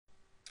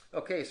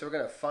Okay, so we're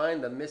going to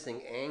find the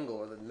missing angle,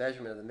 or the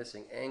measurement of the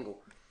missing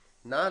angle.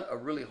 Not a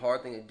really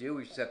hard thing to do.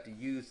 We just have to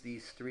use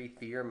these three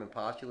theorem and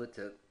postulate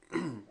to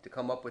to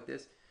come up with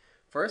this.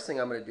 First thing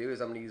I'm going to do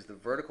is I'm going to use the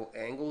vertical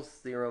angles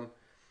theorem,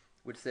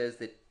 which says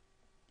that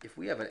if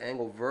we have an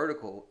angle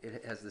vertical,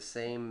 it has the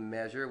same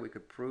measure. We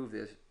could prove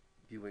this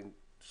using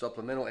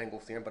supplemental angle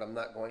theorem, but I'm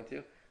not going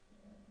to.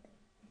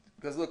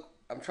 Because look,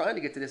 I'm trying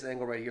to get to this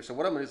angle right here. So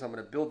what I'm going to do is I'm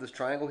going to build this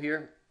triangle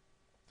here,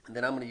 and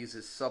then I'm going to use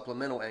this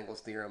supplemental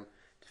angles theorem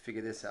to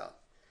figure this out.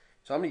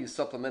 So I'm going to use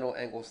supplemental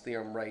angles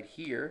theorem right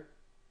here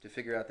to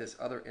figure out this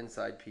other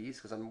inside piece,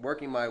 because I'm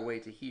working my way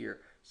to here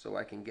so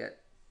I can get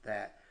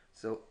that.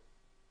 So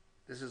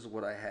this is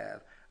what I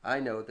have. I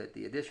know that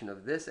the addition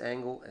of this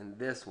angle and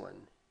this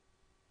one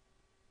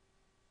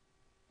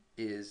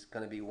is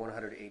going to be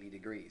 180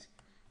 degrees.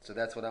 So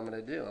that's what I'm going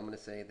to do. I'm going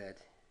to say that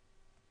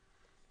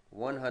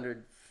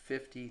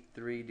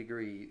 153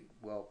 degree,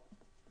 well,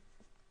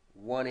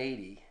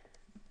 180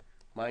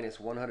 minus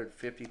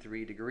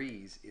 153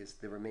 degrees is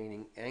the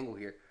remaining angle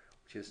here,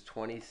 which is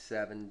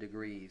 27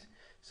 degrees.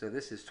 So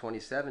this is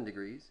 27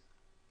 degrees.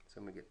 So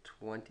I'm going to get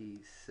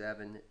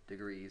 27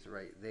 degrees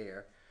right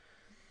there.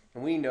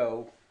 And we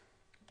know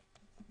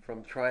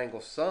from triangle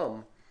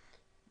sum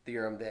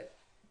theorem that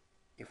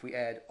if we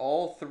add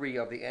all three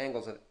of the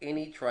angles of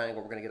any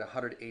triangle, we're going to get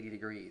 180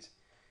 degrees.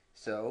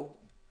 So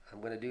I'm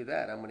going to do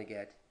that. I'm going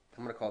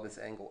to call this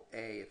angle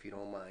A, if you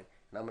don't mind.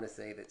 And I'm going to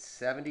say that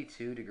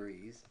 72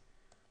 degrees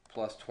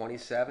plus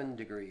 27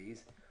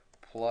 degrees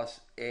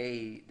plus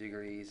A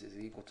degrees is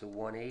equal to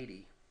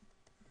 180.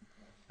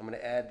 I'm going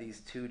to add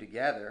these two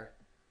together,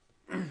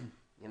 and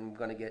I'm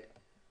going to get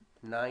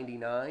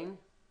 99.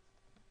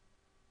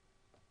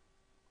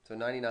 So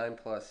 99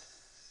 plus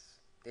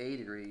A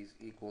degrees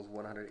equals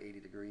 180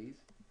 degrees.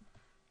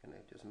 And I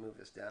just move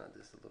this down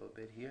just a little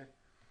bit here.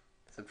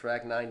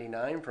 Subtract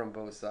 99 from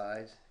both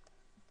sides,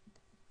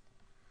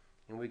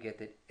 and we get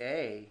that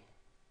A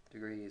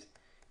degrees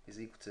is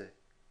equal to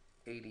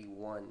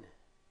 81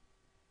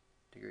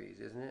 degrees,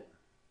 isn't it?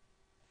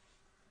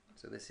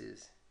 So this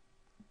is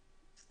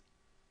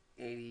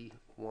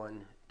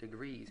 81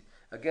 degrees.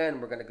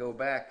 Again, we're going to go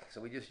back. So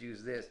we just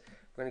use this.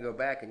 We're going to go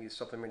back and use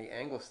supplementary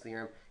angles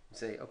theorem and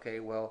say, okay,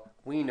 well,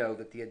 we know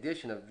that the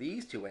addition of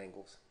these two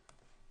angles,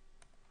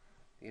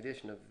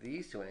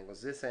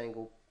 this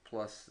angle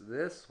plus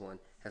this one,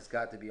 has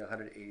got to be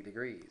 180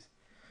 degrees.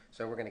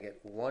 So we're going to get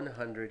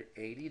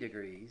 180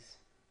 degrees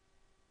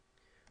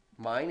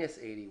minus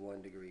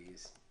 81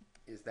 degrees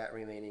is that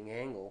remaining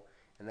angle,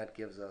 and that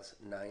gives us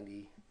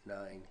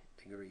 99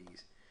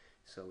 degrees.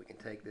 So we can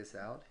take this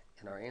out,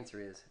 and our answer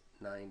is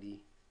 99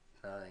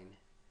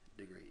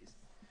 degrees.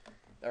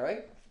 All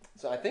right,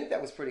 so I think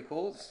that was pretty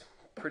cool. It's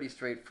pretty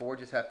straightforward.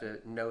 Just have to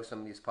know some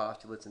of these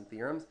postulates and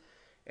theorems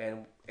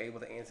and able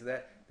to answer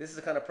that. This is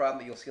the kind of problem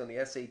that you'll see on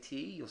the SAT.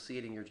 You'll see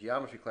it in your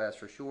geometry class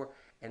for sure.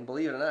 And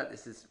believe it or not,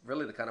 this is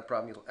really the kind of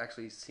problem you'll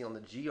actually see on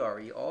the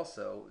GRE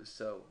also.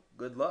 So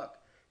good luck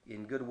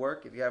and good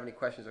work. If you have any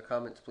questions or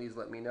comments, please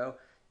let me know.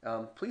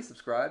 Please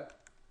subscribe.